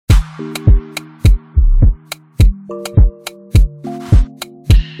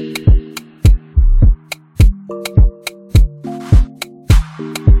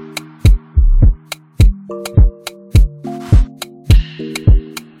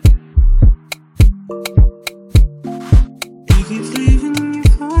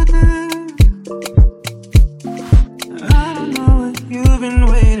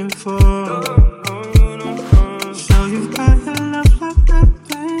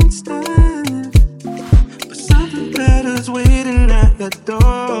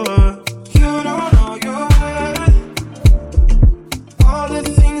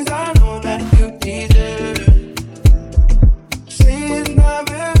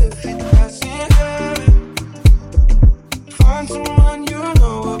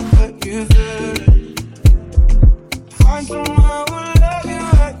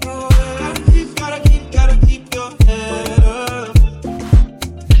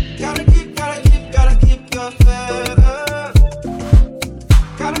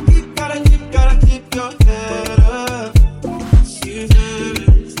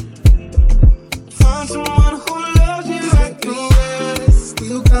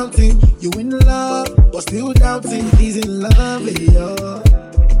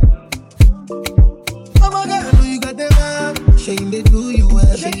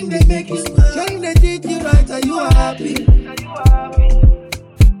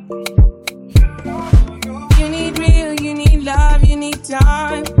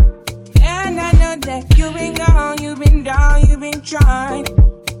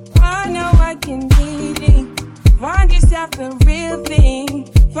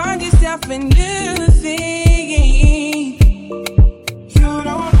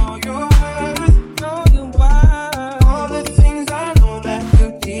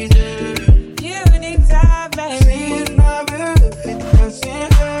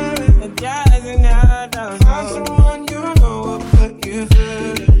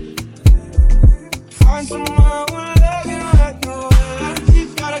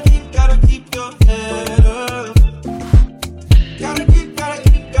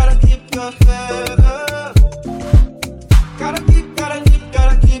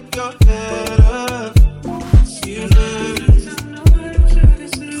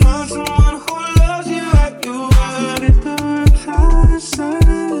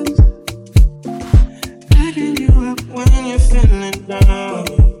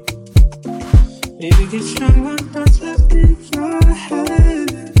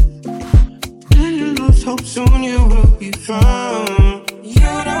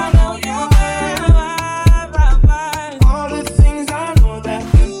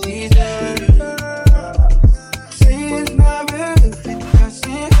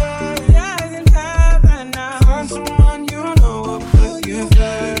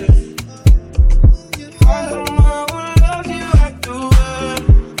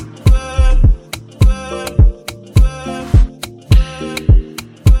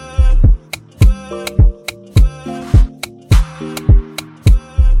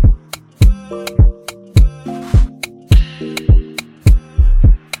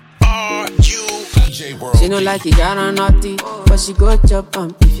She no like it, got on naughty, but she go chop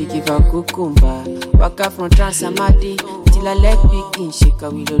if you give her cucumber. Walk out from Transamadi till her leg begin shake her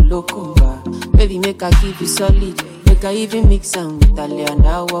with a locumba. Baby, make her give you solid, make her even mix am with her lay and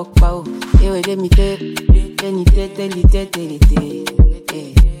I walk pow. Hey, wait, let me tell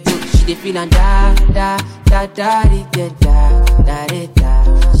She dey feel and da da da da da da da da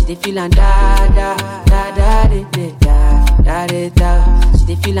da. She dey feel and da da da da da da da da. She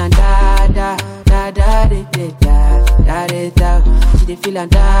dey feel and da da da da da da da da. She dey feel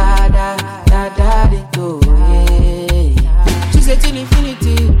and da da da da da do. She say till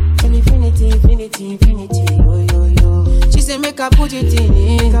infinity, till infinity, infinity, infinity. Yo yo yo. She say make her put it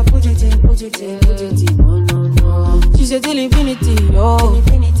in, put it in, put it in, put it in. No no no. She say till infinity, yo,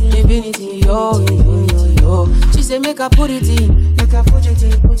 infinity, infinity, yo, infinity, yo. She say make her put it in, make her put it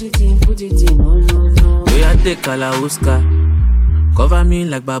in, put it in, put it in. No no no. We are take Kalauska, cover me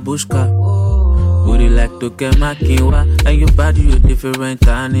like babushka. Booty like Tokemakiwa, and your body you different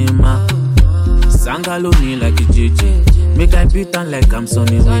animal. Sangalo me like a JJ, make I beat on like I'm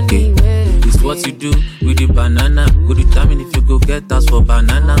Sonny Wiki. It's what you do with the banana. Go determine if you go get us for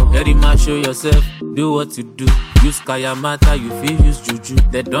banana. Very much show yourself, do what you do. Use Kayamata, you feel use Juju.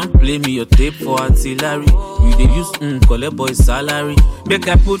 They don't play me your tape for artillery. You they use collect boy salary. Make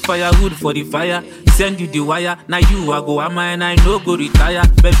I put firewood for the fire. Send you the wire. Now you I go ama and I no go retire.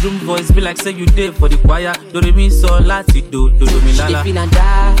 Bedroom voice be like say you did for the choir. Do re mi so lati do mi lala. She dey feel and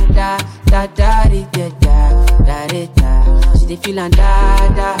da da da da da da da da. She dey feel and da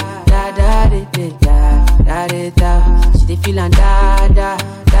da da dey feel and da da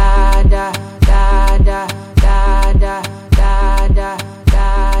da da da da da da da da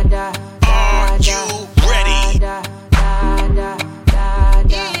da da. Are you ready?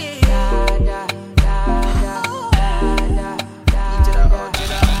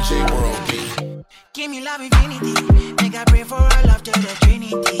 Give me love infinity, make I pray for our love to the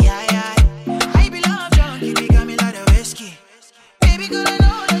Trinity. I be love drunk, you got me like a whiskey. Baby, girl, I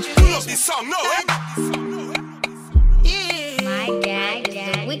know that you miss me. This song, no, Yeah. My dad is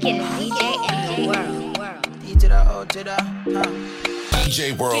the wickedest DJ in the world. D to the O to the,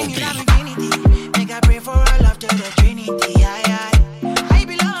 DJ World Give me Beat. love infinity, make I pray for our love to the Trinity. I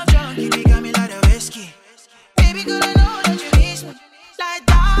be love drunk, you got me like a whiskey. Baby, girl, I know that you miss me. Like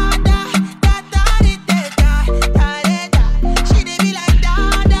da da da da da da da da da. She dey be like da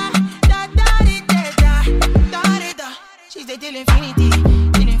da da da da da da da. She dey till infinity,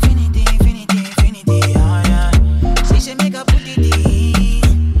 till infinity, infinity, infinity. Oh yeah. She say make her put it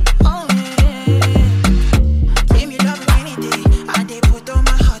in. Oh yeah. Give me love infinity, and they put on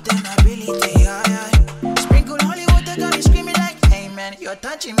my heart and ability. Oh yeah. Sprinkle holy water, got me screaming like amen. Your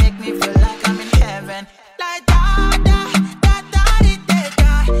touching make me feel like I'm in heaven. Like da da.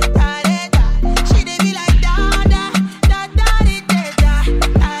 She dey be like da da da da da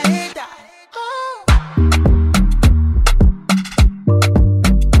da da. Oh.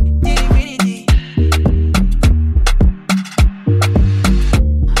 Infinity.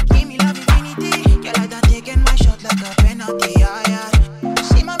 Give me love infinity. Girl, I done taken my shot like a penalty. Oh yeah.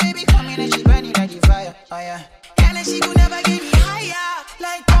 See my baby coming and she's burning like the fire. Oh yeah. And she could never get me higher.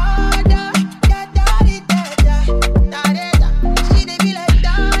 Like da da da da da da da da. She dey be like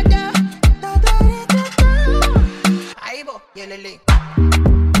da da da da da da. Aibo, yelele.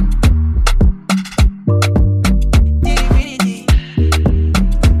 Infinity.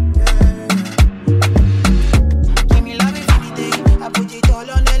 Give me love infinity. I put it all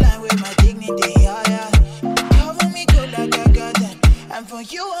on the line with my dignity. Yeah, yeah. Cover me good like a curtain, and for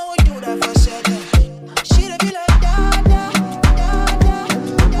you I would do that for certain. She dey be like da da da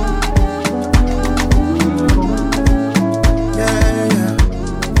da da Yeah.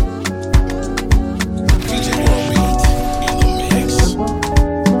 DJ World Beat in the mix.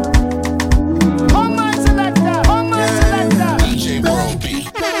 DJ World Beat.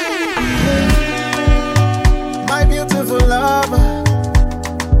 My beautiful lover,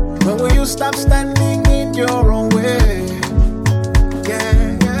 when will you stop standing in your own way?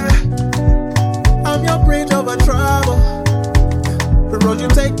 Yeah, yeah. I'm your bridge over trouble. The road you're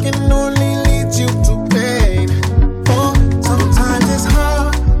taking only leads you to pain. Oh, sometimes it's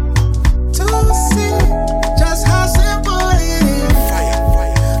hard to see just how simple it is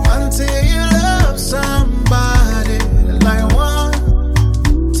until you love somebody like 1,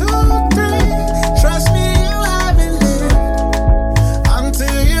 2, 3. Trust me, you haven't lived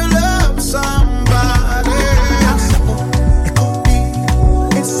until you love somebody. How simple it could be.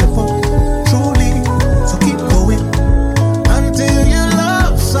 It's simple, truly. So keep going until you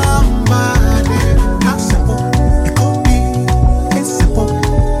love somebody. How simple it could be. It's simple,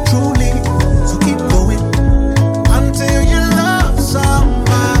 truly. So keep going until you love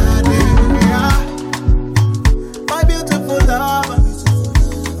somebody. Yeah. My beautiful lover,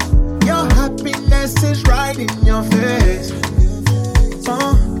 your happiness is right in your face.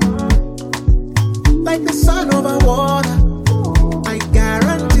 Like the sun over water, I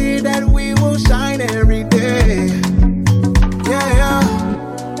guarantee that we will shine every day. Yeah, yeah.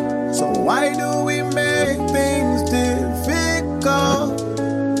 So why do we make things difficult?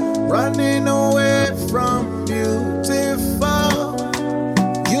 Running away from beautiful.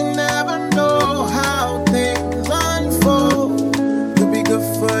 You never know how things unfold. Could be good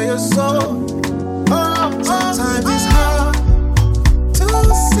for your soul. Oh, sometimes it's hard to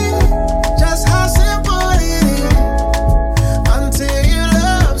see just how simple it is until you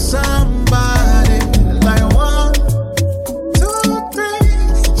love somebody like 1, 2,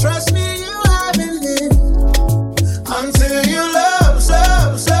 3. Trust me, you haven't lived until you love,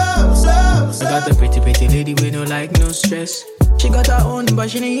 I got the pretty lady with no like no stress. She got her own, but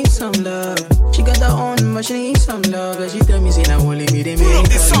she needs some love. She got her own, but she needs some love. And she tell me, say, now only me, they make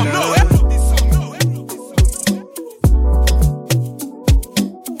This her song, love. no,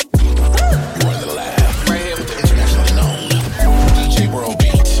 You're in the lab. Right here with the internationally known DJ World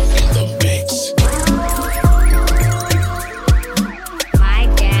Beat in the mix. My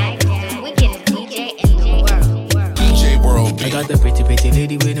dad is the wickedest DJ in the world. DJ World I Beat. got the pretty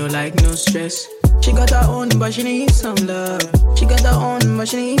lady with no like no stress. She got her own, but she needs some love. She got her own, but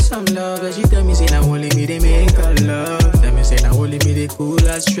she needs some love. And she tell me, say, now only me, they make her love. Tell me me say now only me they cool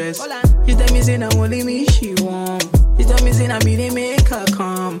as stress. She tell me say now only me she want. She tell me say now me they make her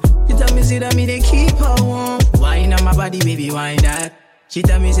come. She tell me say that me they keep her warm. Wine on my body, baby, wine that. She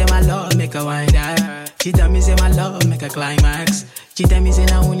tell me say my love make her wine that. She tell me say my love make her climax. She tell me say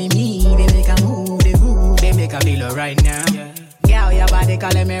now only me they make her move, they make her feel alright now. Girl, your body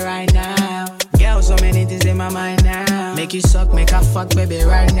calling me right now. Girl, so many things in my mind now. Make you suck, make her fuck, baby,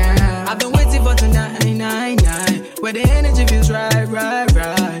 right now. I've been waiting for tonight, where the energy feels right.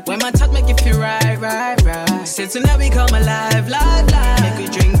 When my touch make you feel right. Say tonight we come alive. Make you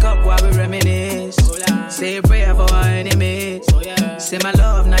drink up while we reminisce. Say a prayer for our enemies. Say my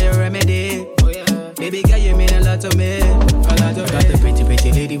love, now your remedy. Baby girl, you mean a lot to me. Got the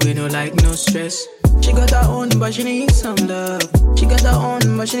pretty lady with no like, no stress. She got her own, but she needs some love. She got her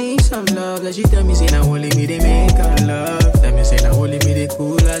own, but she needs some love. Like she tell me, say, now only me they make her love. Tell me, say, now only me they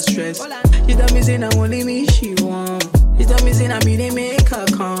cool as stress. She tell me, say, now only me she want. She tell me, say, now me they make her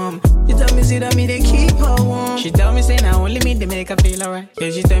come. She tell me, say, that me they keep her warm. She tell me, say, now only me they make her feel alright. Yeah,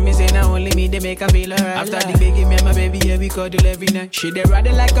 she tell me, say, now only me they make her feel alright. After the baby, me and my baby, yeah, we cuddle every night. She they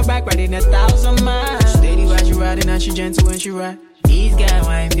riding like a bike, riding 1,000 miles. Steady while she riding, and she gentle when she ride. These guys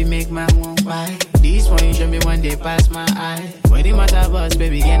wine fi make my one why. This one you show me one day pass my eye. When the matter bust,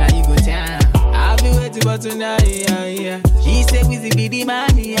 baby, again now you go down. I'll be waiting for tonight, yeah. She say we be the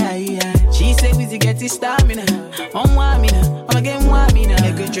man, yeah. She say we get the stamina. I'm again want me now.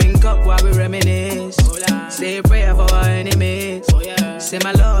 Make a drink up while we reminisce. Say a prayer for our enemies. Say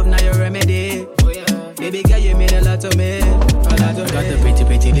my love, now your remedy. Baby girl, you mean a lot to me. Got the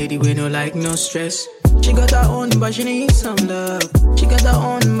pretty lady with no like, no stress. She got her own, but she needs some love. She got her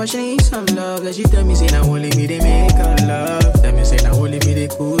own, but she needs some love. Like she tell me, say, now only me they make her love. Tell me, say, now only me they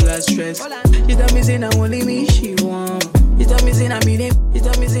cool as stress. She tell me, say, now only me she want. She tell me, say, now me they. She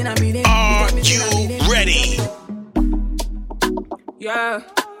tell me, say, now me they. Are you ready? Yeah.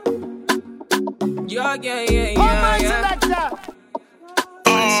 Are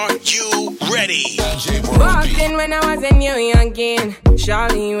you ready? Back then when I was a new youngin',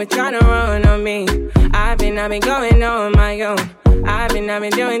 Charlie, you were trying to run on me. I've been going on my own. I've been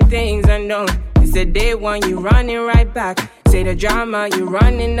doing things unknown. It's the day one, you running right back. Say the drama, you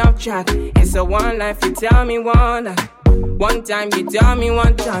running off track. It's a one life, you tell me one life. One time, you tell me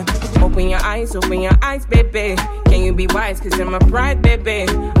one time. Open your eyes, baby. Can you be wise, cause I'm a pride, baby.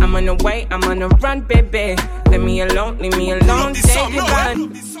 I'm on the way, I'm on the run, baby. Leave me alone, take it back.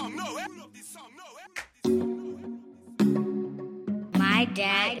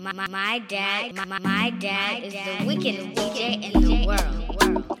 My dad is the wickedest DJ in the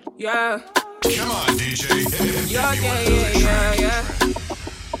world. Yeah. Come on, DJ. Yeah.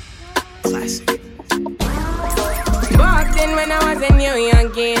 Classic. Back then when I was a new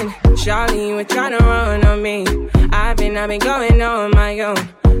youngin', Charlie, you were trying to run on me. I've been going on my own.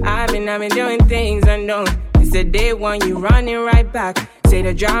 I've been doing things unknown. It's the day one, you running right back. Say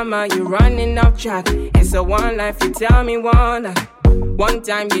the drama, you running off track. It's a one life, you tell me one life. One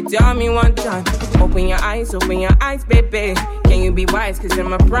time, you tell me one time. Open your eyes, baby. Can you be wise, cause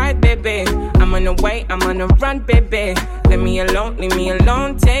I'm a pride, baby. I'm on the way, I'm on the run, baby. Leave me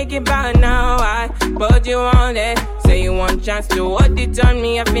alone, take it back now. I put you on it. Say you want chance to hold it on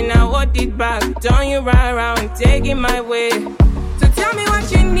me. I feel I hold it back. Turn you right around, take it my way. So tell me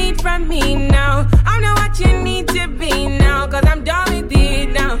what you need from me now. I'm not what you need to be now, cause I'm done with it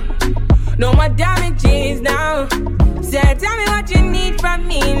now. No more damages now. So tell me what you need from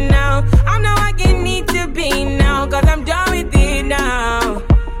me now. I'm not what you need to be now, cause I'm done with it now.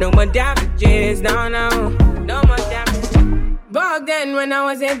 No more damages, no more damages. Back then when I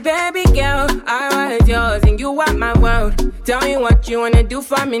was a baby girl, I was yours and you were my world. Tell me what you wanna do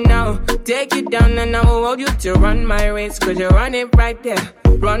for me now. Take you down and I will hold you to run my race, cause you run it right there.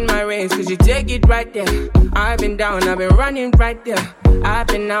 Run my race, cause you take it right there. I've been down, I've been running right there. I've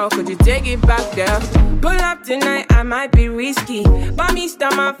been out, could you take it back there? Pull up tonight, I might be risky. But me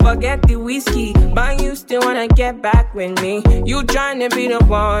stomach, forget the whiskey. But you still wanna get back with me. You tryna be the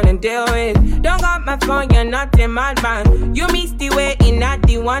one and deal with. Don't got my phone, you're not in my band. You missed the way in not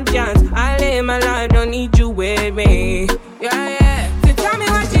the one chance. I live my life, don't need you with me. Yeah. So tell me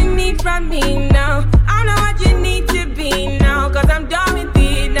what you need from me now. I know what you need to be now, cause I'm done with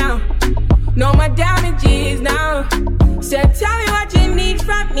it now. No more damages now. So tell me what you need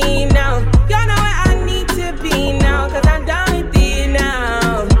from me now. You know where I need to be now, cause I'm done with it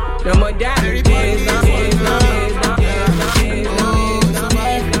now. No more damages now. She in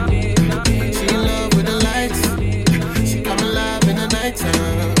love with the lights. She come alive in the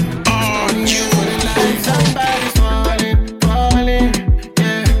nighttime. Are you ready? Somebody's falling,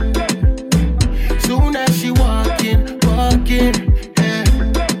 yeah. Soon as she walking,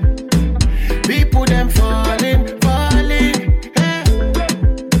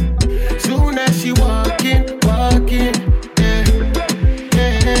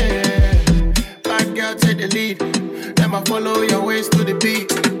 to the beat.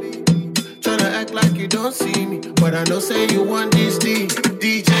 Tryna act like you don't see me, but I know say you want this D.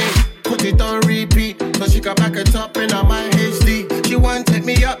 DJ, put it on repeat, so she can back it up in my HD. She want take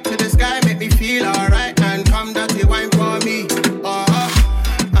me up to the sky, make me feel alright, and come dirty wine for me.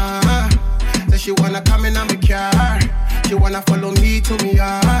 So she wanna come in on my car, she wanna follow me to me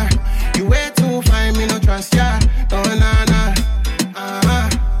yard. You way too fine, me no trust ya. Oh na na.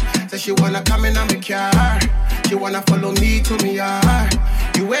 So she wanna come in on my car, she wanna follow me to me yard.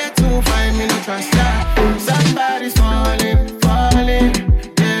 You way too fine, me no trust ya. Somebody's falling, falling,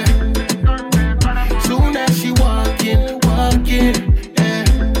 yeah. Soon as she walking, walking, yeah.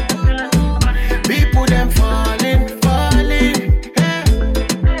 People them falling, falling, yeah.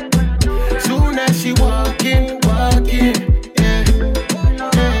 Soon as she walking, walking, yeah,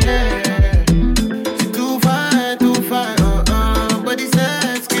 yeah. She too fine, but he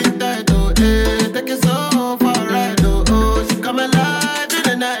says skin tight, oh, yeah. Take it so far, right, oh, she come alive in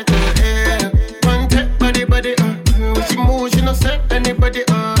the night, oh, yeah. One tap, body, when she move, she no set anybody,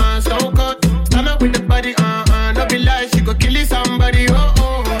 so cut, stand up with the body, no be lie, she go kill somebody, so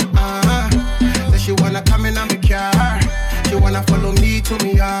she wanna come in on my car, she wanna follow me to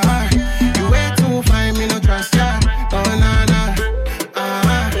me yard. You way too fine, me no trust ya, oh na na,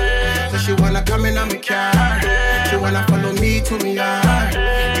 so she wanna come in on my car, she wanna follow me to me yard.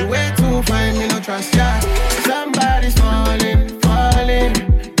 You way too fine, me no trust ya. Somebody's falling, falling,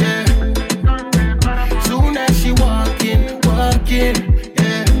 yeah. Soon as she walking, walking,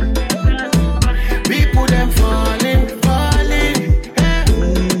 yeah. People them falling, falling, yeah.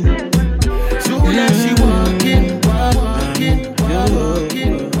 Soon as she walking, walking,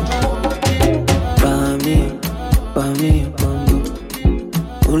 walking, walking. Bami.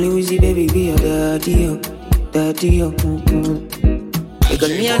 Only we see baby be your daddy, daddy. Because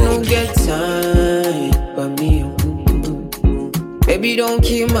me I don't get time, Bami. Baby don't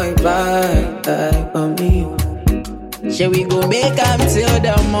kill my vibe, Bami. Shall we go make up till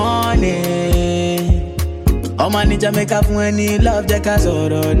the morning? Oh man, need to make up when he love the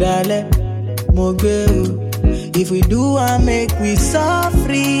casoro, dale. Mogwe. If we do, I make we so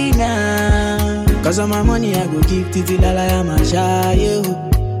free now. Cause all my money I go give Titi Lala, I'm a shy.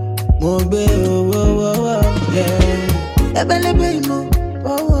 Mogwe, yeah. Ebele mo.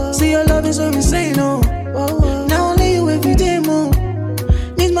 See your love is so insane, oh. Now only you every day, mo.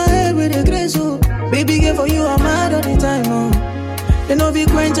 Need my head with a grace, oh. Baby, girl, for you, I'm mad all the time, oh. They know be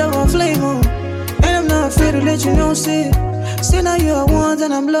quench our flame, oh. And I'm not afraid to let you know, say now you are one,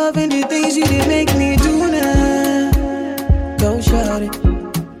 and I'm loving the things you did make me do now. Go shout it.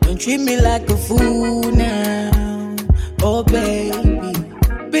 Don't treat me like a fool now. Oh,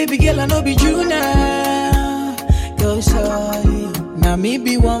 baby girl, I know be true now. Go shout it. Now me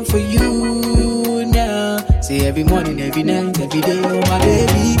be one for you now. Say every morning, every night, every day, oh my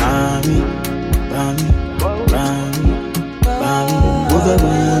baby. Bami, over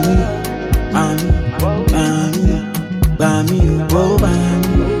Bami, oh Bami,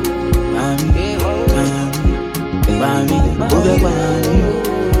 over Bami.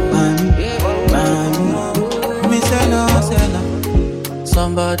 Me say no.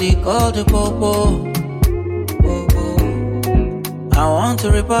 Somebody call the popo. I want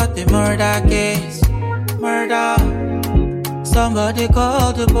to report the murder case. Murder. Somebody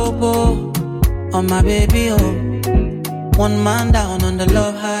call the popo on my baby, oh. One man down on the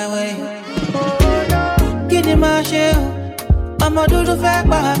love highway. Get in my shell. I'ma do the fact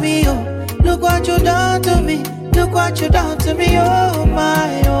by me, oh. Look what you done to me. Look what you done to me, oh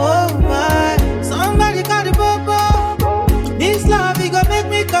my, oh my. Somebody call the popo. This love, it gon' make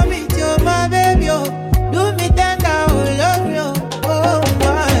me commit, oh my baby, oh. Do me tender, oh love you, oh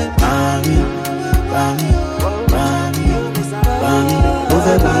my. Bami, over Bami, oh Bami,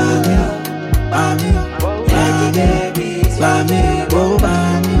 over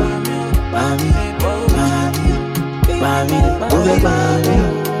Bami.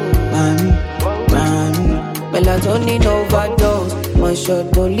 Melatonin overdose. One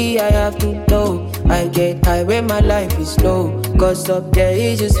shot only I have to know. I get high when my life is slow. Cause up there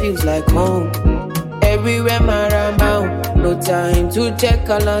it just feels like home. Everywhere my around. No time to check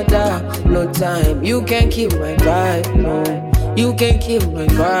calendar. No time, you can't kill my vibe. No, you can't kill my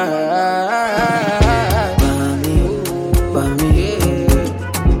vibe. Bami,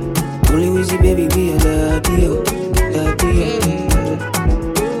 yeah. Only we see baby be a daddy, yeah.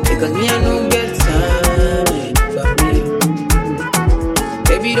 Because me I don't get time,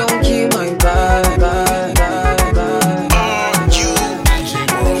 baby don't kill my vibe.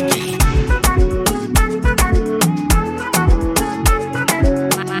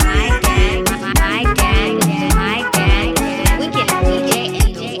 My gang, we can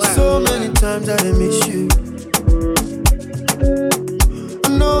Sometimes I miss you. I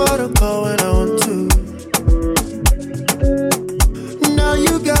know how to call when I want to. Now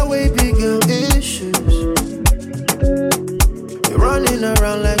you got way bigger issues. You're running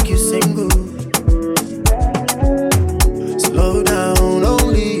around like you're single. Slow down,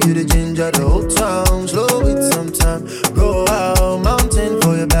 only you the ginger, the whole town. Slow it sometime. Go out, mountain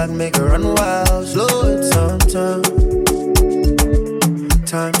for your back, make her run wild. Slow it sometime.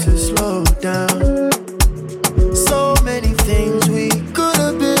 Time to slow down. So many things we could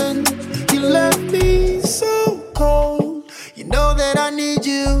have been. You left me so cold. You know that I need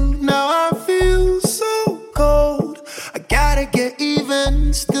you. Now I feel so cold. I gotta get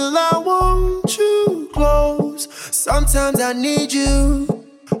even. Still I want you close. Sometimes I need you.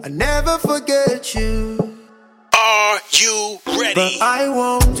 I never forget you. Are you ready? But I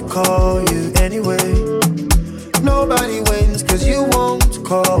won't call you anyway. Nobody wins cause you won't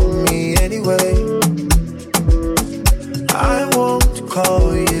call me anyway. I won't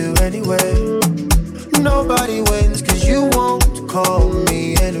call you anyway. Nobody wins cause you won't call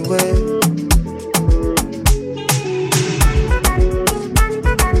me anyway.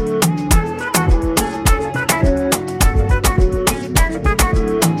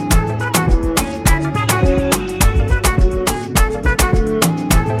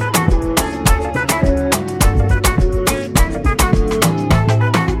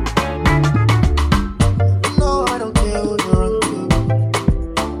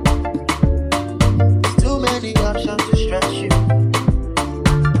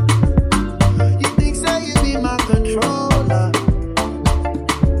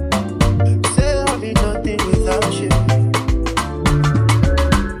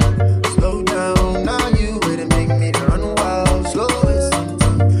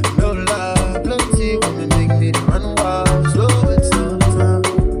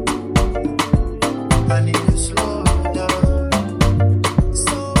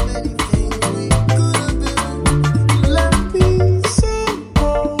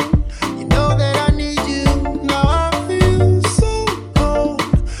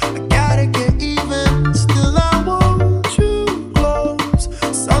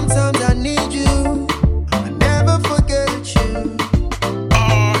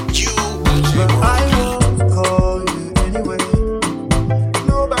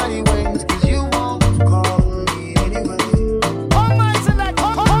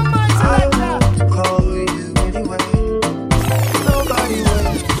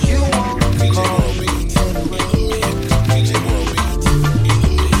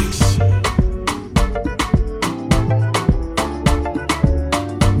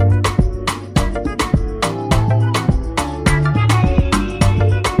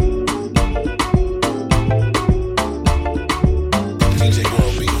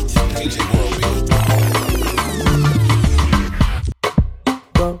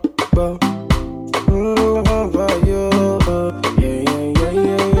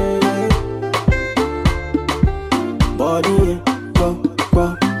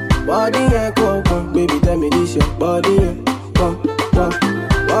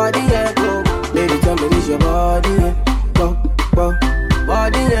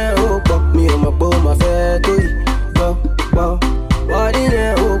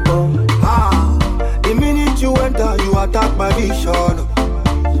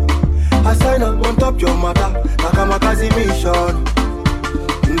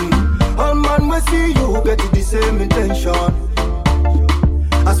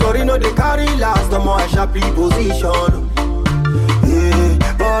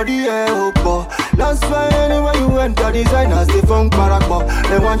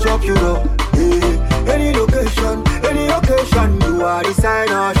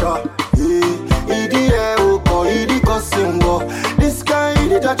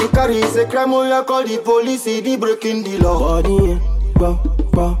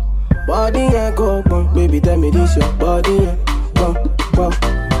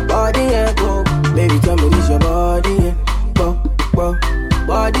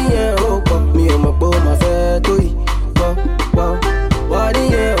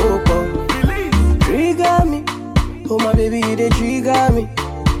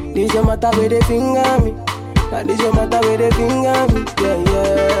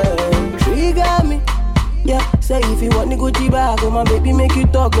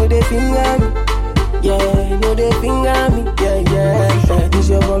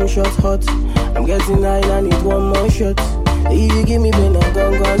 I'm getting high and I need one more shot. If you give me pain, I'm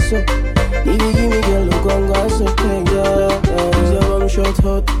gon' go so. If you give me girl, I'm gon' go so. Yeah, your rum shot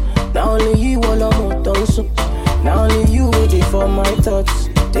hot. Not only you, all I'm hot on so. Not only you waiting for my thoughts.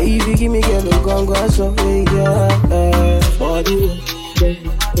 Say if you give me girl, you gon' go so yeah. Body,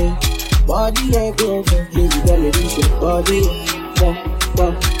 body ain't go, baby, tell me this your body,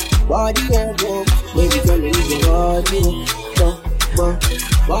 body ain't go, baby, tell me this your body,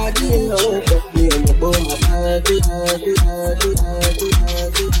 body ain't go, me and the boy,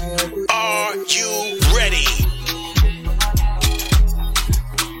 Are you ready?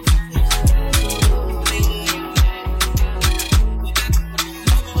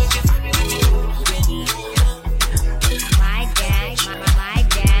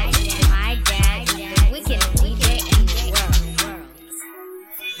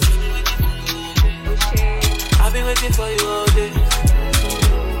 Waiting for you all day.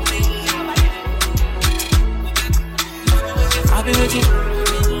 I've been waiting.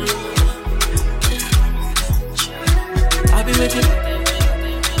 I've been waiting.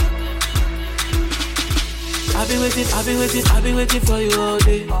 I've been waiting. I've been waiting. I've been waiting for you all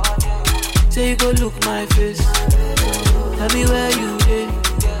day. Say you go look my face. Tell me where you dey.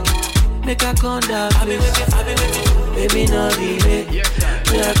 Make a come down. I've been waiting. I've been waiting. Baby, not be me.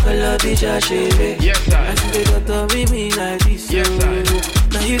 We are color bitch, I shave it. Yes, sir. I see they don't with me like this. Yes, sir.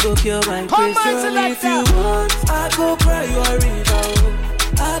 Now you go kill my question. If you want, I go cry you a river.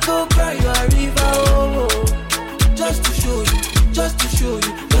 I go cry you a river. Just to show you, just to show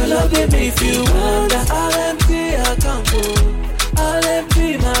you. Your love they make if you want. I'll empty account, I'll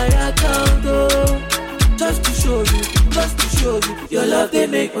empty my account, just to show you, just to show you. Your love they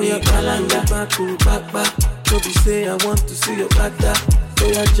make on your calendar. Back to back. Don't be say I want to see your bada. Oh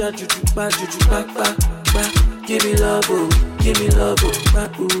yeah, juju back. Give me love, oh, give me love, oh,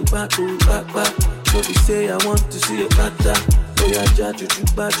 back. Don't be say I want to see your bada. Oh yeah, juju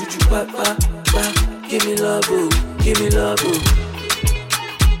back. Give me love, oh, give me love, oh.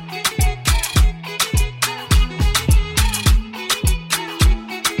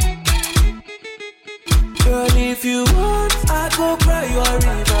 Girl, if you want, I go cry you a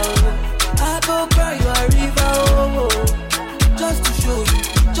river. I go cry you a river, just to show you,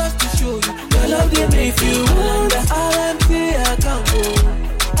 just to show you. Your love they make if you want. I'll empty account,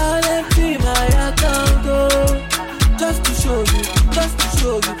 I'll empty my account, just to show you, just to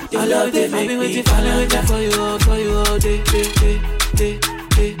show you. Your love they make me. I've been waiting for you all day.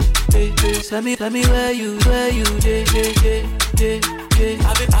 Tell me where you day.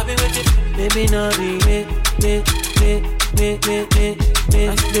 I've been waiting. Maybe not be me.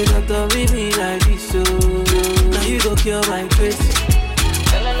 I see they don't talk with me like this, so now you go kill my face.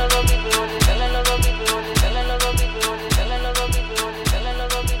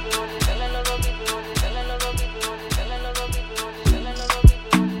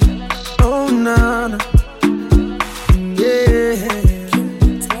 Oh, no. Yeah.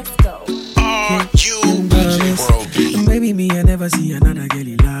 Let's go. Are you DJ World Beat? Baby, me, I never see another girl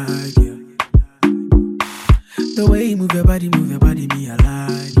like you. The way you move your body, me, I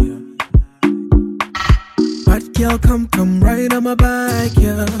like you. Bad girl, come right on my back,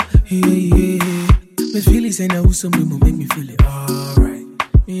 yeah. Me feel it, say now who's some will make me feel it alright.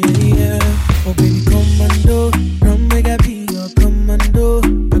 Yeah. Oh baby, commando, come make I be your commando.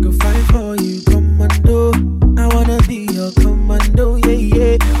 I go fight for you, commando. I wanna be your commando,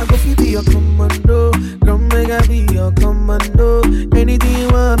 yeah. I go feel be your commando, come make I be your commando. Anything you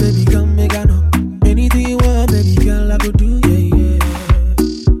want, baby, come make I know. Anything you want, baby girl, I go do, yeah.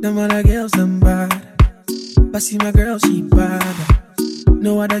 Them other girls, them bad, but see my girl, she bad.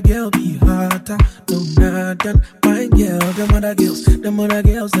 No other girl be hotter, no nothing. My girl, them other girls,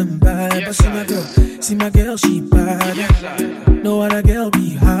 them bad. But see my girl, she bad. No other girl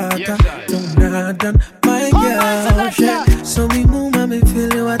be hotter, no nothing. My girl, yeah. So me move, I me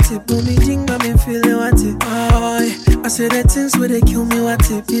feeling what it. Boom, me jing, I me feeling what it. Oh, I say the things where they kill me what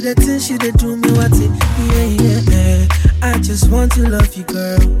it. Be the things she they do me what it. Yeah. I just want to love you,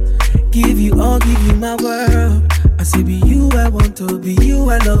 girl. Give you my world. I say be you, I want to be you,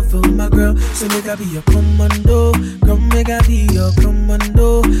 I love you, my girl. So make I be your commando, come make I be your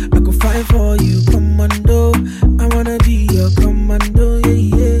commando. I go fight for you, commando. I wanna be your commando,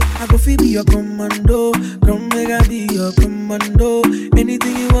 yeah. I go feel be your commando, come make I be your commando.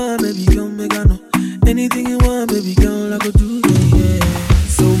 Anything you want, baby, come make I know. Anything you want, baby, girl, I go do, yeah.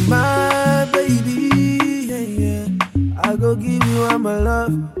 So my baby, yeah. I go give you all my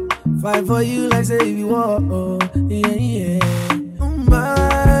love. Fight for you like say you want, oh, yeah.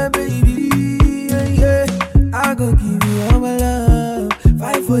 My baby, yeah. I go give you all my love.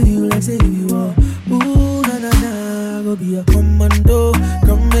 Fight for you like say you want. Ooh, na. I go be a commando.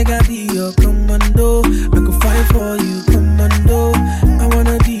 Come make I be your commando. I go fight for you, commando. I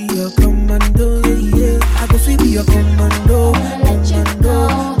wanna be your commando, yeah. I go feel be your commando.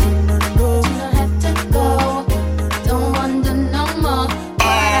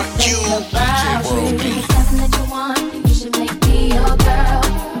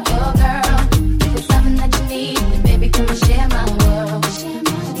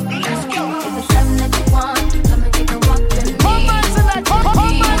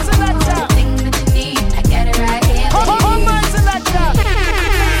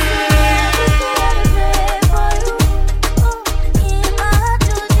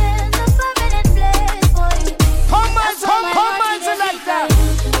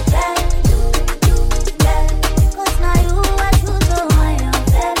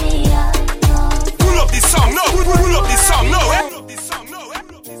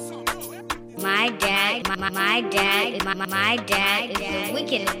 My dad is the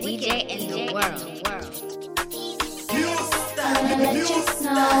wickedest DJ in the world. DJ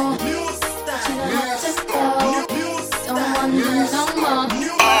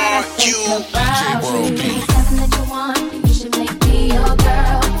Bro Beat. Something that you want, you should make me your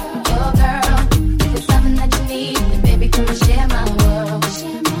girl, your girl. If it's something that you need, then baby, come and share my world.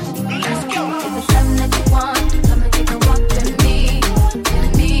 Let's go. If it's something that you want, come and take a walk with me,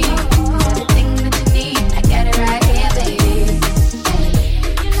 with me. Everything that you need, I got it right here, baby.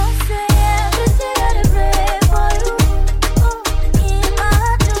 You know, say every day I pray for you. In my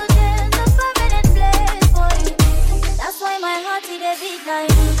heart to dance a permanent place for you. That's why my heart is a beat like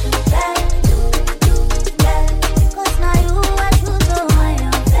you.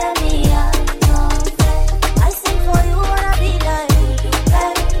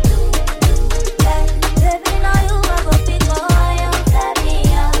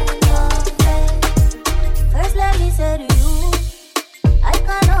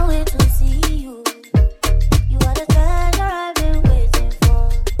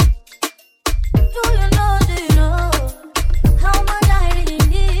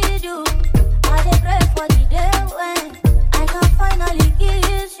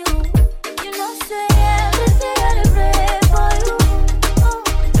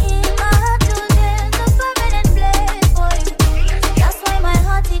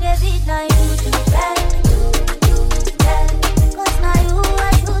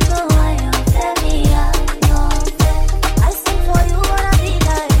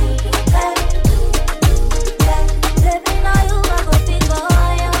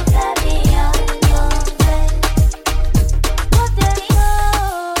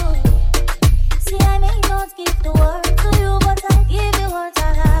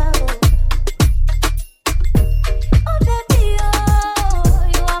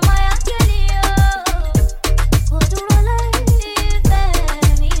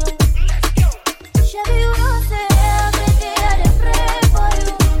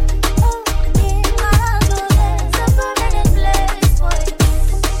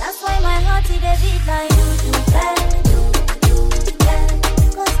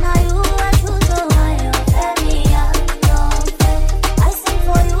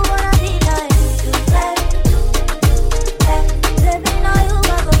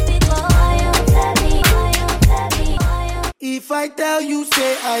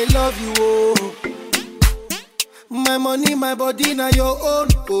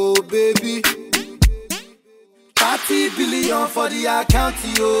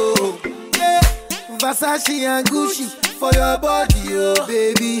 Versace and Gucci for your body, oh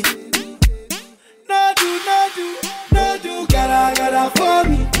baby. No do, gotta for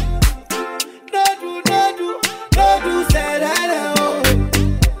me. No do, say that, oh.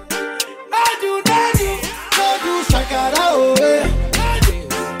 No do, shakara, oh.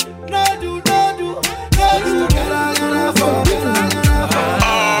 No do, gotta for me.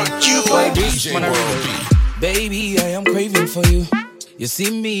 DJ Bro Beat. Baby, I am craving for you. You see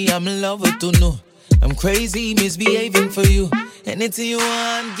me, I'm in love with you, no. I'm crazy, misbehaving for you. Anything you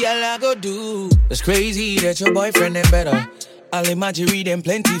want, girl, I go do. It's crazy that your boyfriend ain't better. I'll imagine them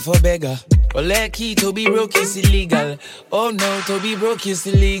plenty for beggar. But lucky to be broke is illegal. Oh no, to be broke is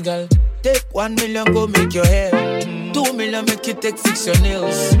illegal. Take 1 million, go make your hair. 2 million, make you fix your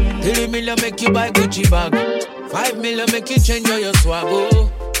nails. 3 million, make you buy Gucci bag. 5 million, make you change all your swag.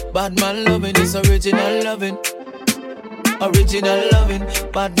 Oh, bad man loving is original loving. Original loving,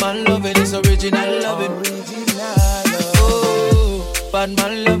 bad man loving is original loving. Oh, bad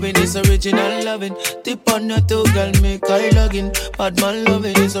man loving is original loving. Tip on your toe, girl, make I log in. Bad man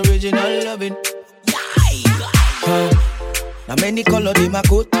loving is original loving. Now many color in my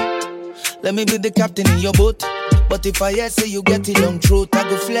coat. Let me be the captain in your boat. But if I say you get it long throat, I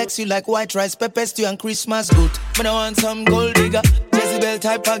go flex you like white rice, pepper stew and Christmas goat. But I want some gold digger, Jezebel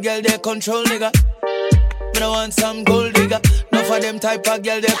type of girl, they control nigga. But I want some gold digger, not for them type of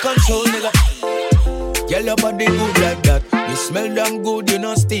girl, they control nigga. Girl, your body good like that. You smell damn good, you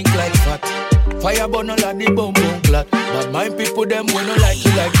don't stink like fat. Fire burn all of the boom boom clat. But my people, them we don't like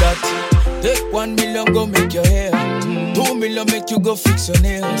you like that. Take 1 million, go make your hair. 2 million, make you go fix your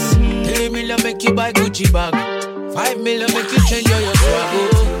nails. 3 million, make you buy Gucci bag. 5 million, make you change all your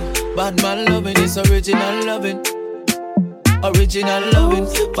swag. Bad man loving is original loving. Original loving.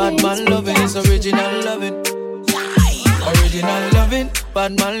 Bad man loving is original loving. Original loving.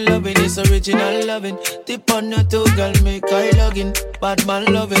 Bad man loving is original loving. Tip on your toe, girl, make I log in. Bad man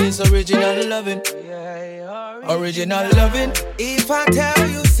loving is original loving. Original loving. If I tell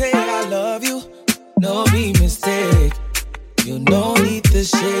you, say I love you, no be mistake. You no need to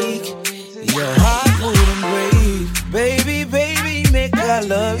shake your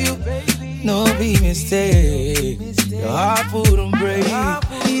mistake. Your heart wouldn't break.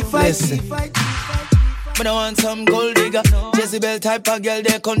 Listen. But I want some gold digger. Jezebel type of girl,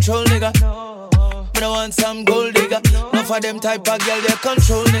 they control nigga. But I want some gold digger. Not for them type of girl, they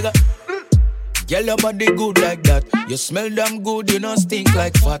control nigga. Girl, your body good like that. You smell damn good, you don't stink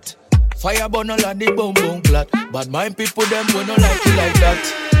like fat. Fire burn all of the boom boom clat. But my people, them we don't like it like that.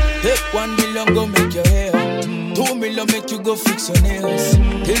 Take 1 million, go make your hair. 2 million, make you go fix your nails.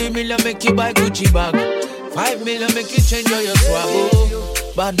 3 million, make you buy Gucci bag. 5 million, make you change all your swag.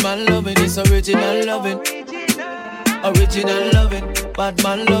 Oh, bad man loving is original loving. Original loving. Bad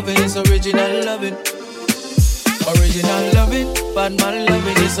man loving is original loving. Original loving, bad man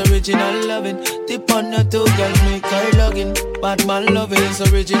loving is original loving. Tip on your toe, girl, make her login. Bad man loving is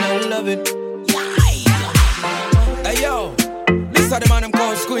original loving. Hey yo, this are the man I'm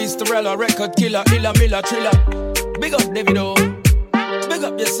called Squeeze, Torella, record killer, Illa Miller, thriller. Big up Davido, big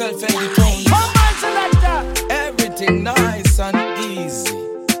up yourself and the tone. Everything nice and easy,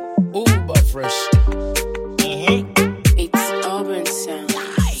 uber fresh. It's Auburn sound.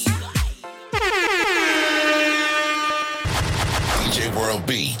 DJ World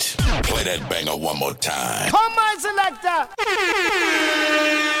Beat. Play that banger one more time. Come on, selector.